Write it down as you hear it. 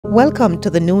Welcome to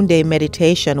the Noonday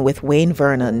Meditation with Wayne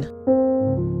Vernon.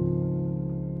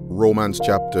 Romans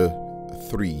chapter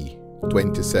 3,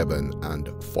 27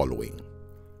 and following.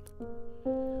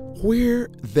 Where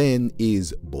then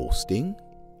is boasting?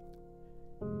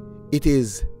 It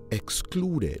is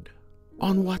excluded.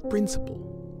 On what principle?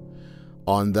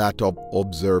 On that of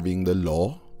observing the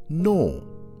law? No,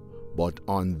 but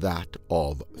on that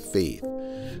of faith.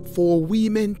 For we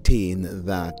maintain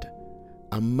that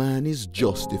a man is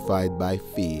justified by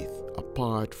faith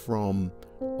apart from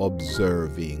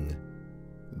observing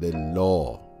the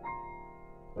law.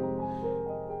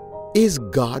 Is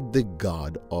God the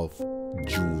God of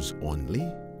Jews only?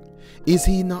 Is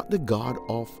he not the God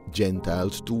of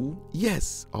Gentiles too?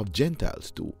 Yes, of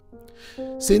Gentiles too.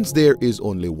 Since there is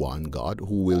only one God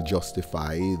who will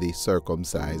justify the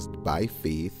circumcised by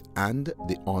faith and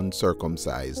the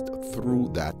uncircumcised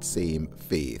through that same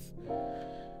faith,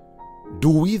 do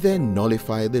we then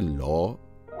nullify the law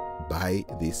by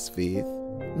this faith?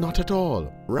 Not at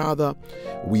all. Rather,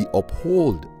 we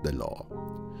uphold the law.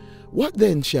 What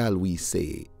then shall we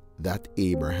say that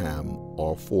Abraham,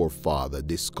 our forefather,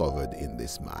 discovered in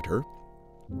this matter?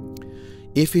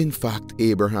 If in fact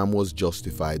Abraham was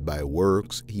justified by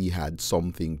works, he had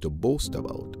something to boast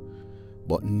about,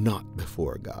 but not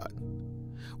before God.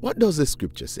 What does the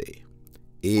scripture say?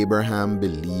 Abraham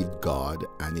believed God,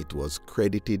 and it was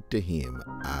credited to him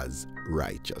as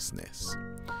righteousness.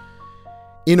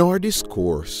 In our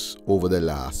discourse over the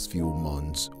last few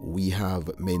months, we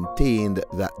have maintained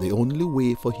that the only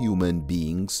way for human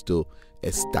beings to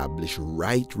establish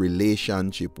right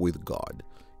relationship with God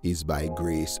is by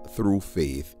grace through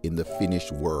faith in the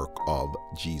finished work of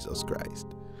Jesus Christ.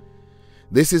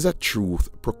 This is a truth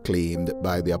proclaimed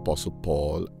by the Apostle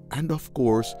Paul, and of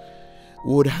course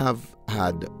would have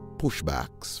had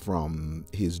pushbacks from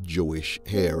his Jewish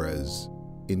hearers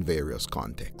in various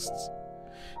contexts.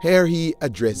 Here he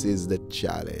addresses the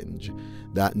challenge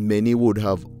that many would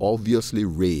have obviously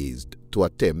raised to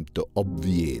attempt to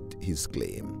obviate his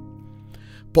claim.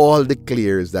 Paul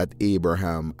declares that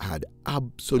Abraham had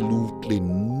absolutely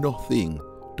nothing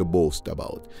to boast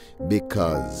about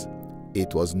because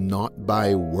it was not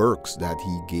by works that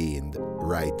he gained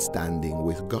right standing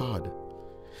with God.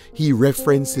 He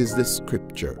references the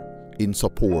scripture in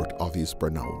support of his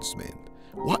pronouncement.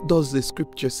 What does the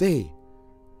scripture say?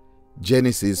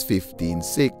 Genesis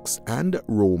 15:6 and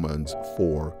Romans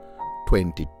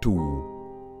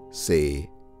 4:22 say,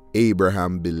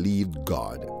 Abraham believed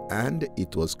God, and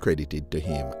it was credited to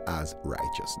him as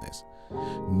righteousness.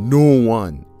 No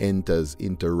one enters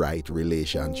into right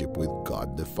relationship with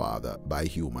God the Father by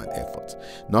human efforts,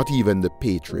 not even the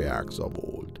patriarchs of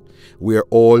old. We are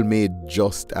all made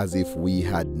just as if we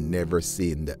had never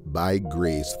sinned by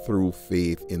grace through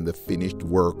faith in the finished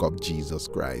work of Jesus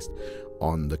Christ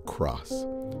on the cross.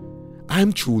 I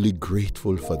am truly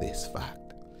grateful for this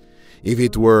fact. If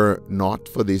it were not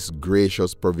for this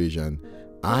gracious provision,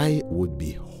 I would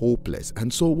be hopeless,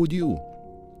 and so would you.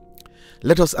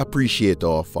 Let us appreciate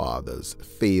our Father's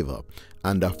favor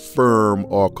and affirm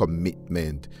our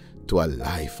commitment to a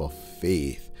life of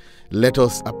faith. Let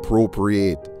us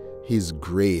appropriate his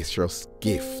gracious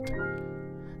gift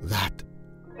that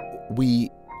we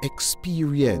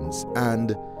experience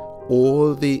and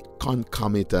all the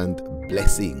concomitant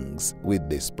blessings with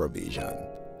this provision.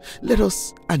 Let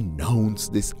us announce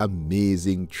this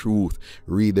amazing truth,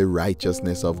 read the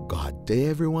righteousness of God to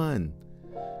everyone.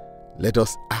 Let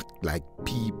us act like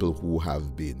people who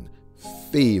have been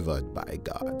favored by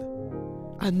God.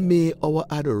 And may our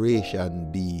adoration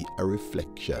be a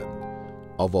reflection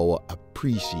of our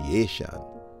appreciation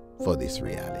for this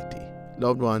reality.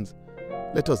 Loved ones,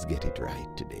 let us get it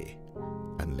right today,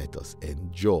 and let us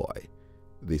enjoy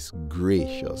this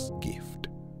gracious gift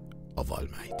of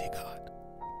Almighty God.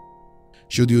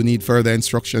 Should you need further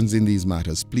instructions in these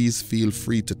matters, please feel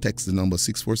free to text the number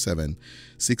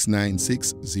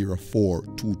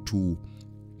 647-696-0422.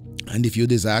 And if you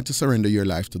desire to surrender your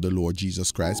life to the Lord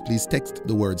Jesus Christ, please text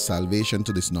the word salvation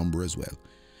to this number as well.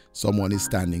 Someone is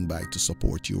standing by to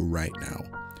support you right now.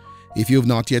 If you have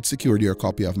not yet secured your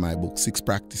copy of my book, 6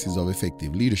 Practices of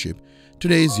Effective Leadership,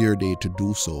 today is your day to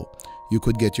do so. You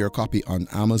could get your copy on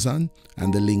Amazon,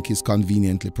 and the link is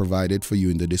conveniently provided for you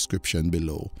in the description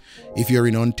below. If you're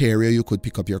in Ontario, you could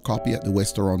pick up your copy at the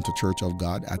West Toronto Church of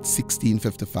God at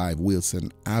 1655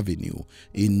 Wilson Avenue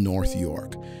in North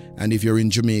York. And if you're in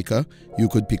Jamaica, you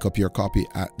could pick up your copy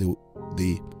at the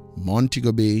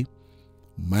Montego Bay,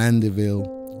 Mandeville,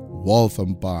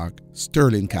 Waltham Park,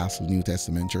 Stirling Castle New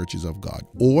Testament Churches of God,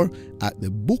 or at the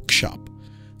bookshop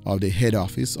of the head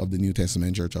office of the New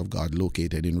Testament Church of God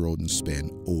located in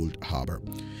Rodenspen, Old Harbor.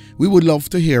 We would love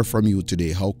to hear from you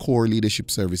today how Core Leadership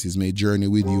Services may journey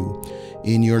with you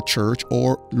in your church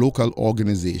or local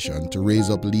organization to raise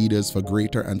up leaders for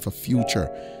greater and for future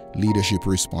leadership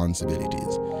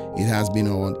responsibilities. It has been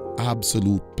an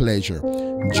absolute pleasure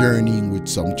journeying with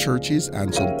some churches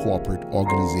and some corporate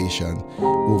organizations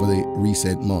over the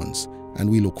recent months. And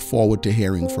we look forward to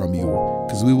hearing from you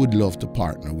because we would love to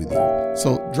partner with you.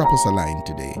 So drop us a line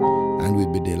today and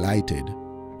we'll be delighted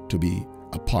to be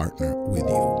a partner with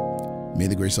you. May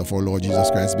the grace of our Lord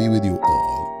Jesus Christ be with you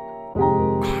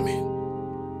all. Amen.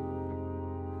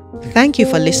 Thank you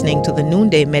for listening to the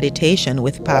Noonday Meditation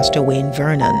with Pastor Wayne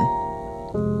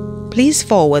Vernon. Please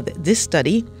forward this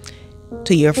study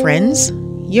to your friends,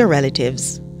 your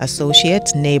relatives,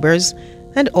 associates, neighbors,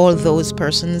 and all those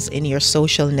persons in your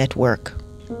social network.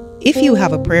 If you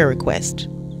have a prayer request,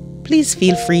 please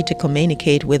feel free to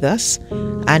communicate with us,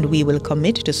 and we will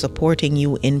commit to supporting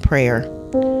you in prayer.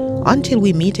 Until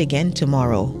we meet again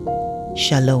tomorrow,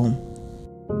 Shalom.